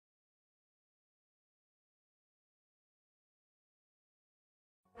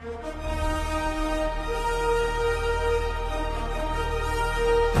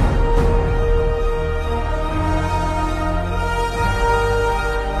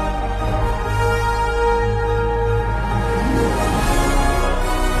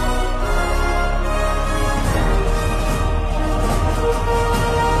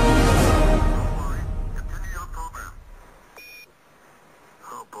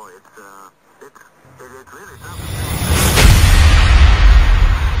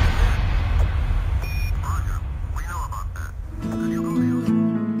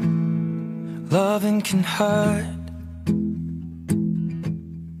Loving can hurt.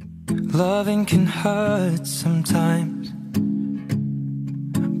 Loving can hurt sometimes,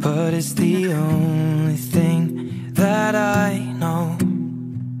 but it's the only thing that I know.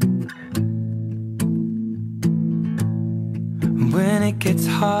 When it gets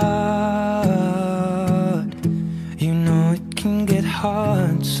hard, you know it can get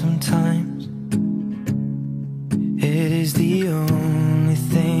hard sometimes. It is the only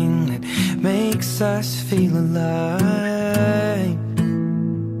thing that makes us feel alive.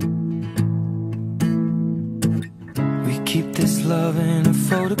 We keep this love in a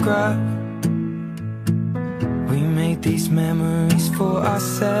photograph. We make these memories for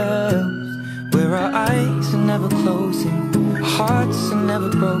ourselves, where our eyes are never closing, our hearts are never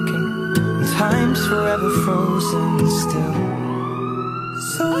broken, and time's forever frozen still.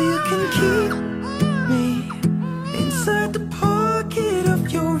 So you can keep me inside the pocket of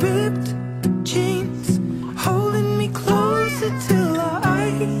your ripped jeans, holding me closer till our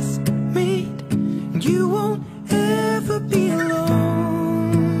eyes meet, and you won't ever be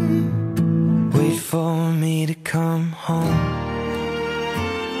alone. Wait for me to come home.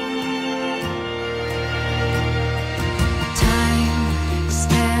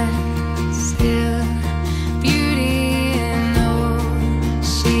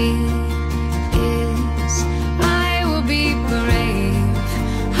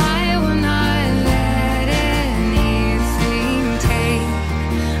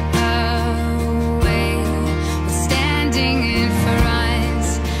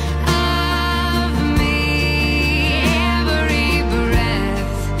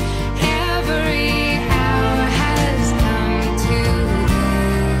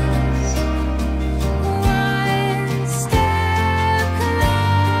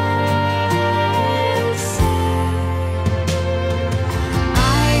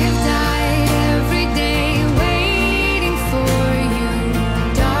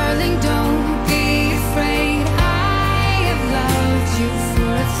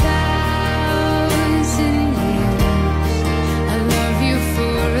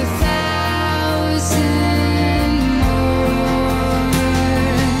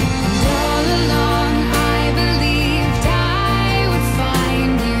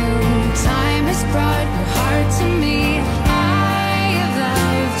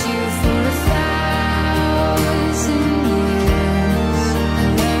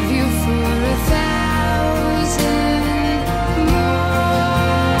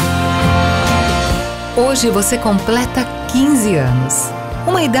 Hoje você completa 15 anos,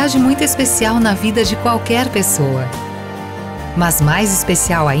 uma idade muito especial na vida de qualquer pessoa, mas mais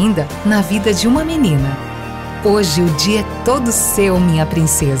especial ainda na vida de uma menina. Hoje o dia é todo seu, minha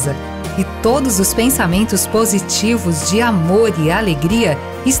princesa, e todos os pensamentos positivos de amor e alegria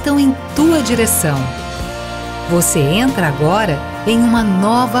estão em tua direção. Você entra agora em uma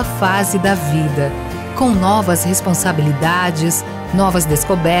nova fase da vida, com novas responsabilidades, novas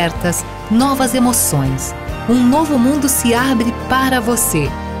descobertas, novas emoções. Um novo mundo se abre para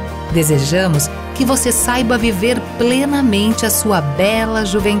você. Desejamos que você saiba viver plenamente a sua bela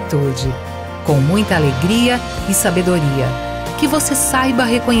juventude, com muita alegria e sabedoria. Que você saiba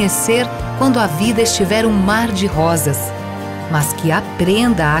reconhecer quando a vida estiver um mar de rosas, mas que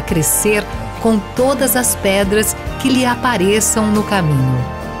aprenda a crescer com todas as pedras que lhe apareçam no caminho.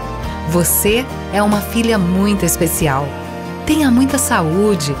 Você é uma filha muito especial. Tenha muita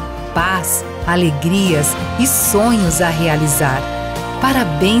saúde, paz, alegrias e sonhos a realizar.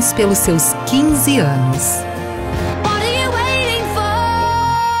 Parabéns pelos seus 15 anos!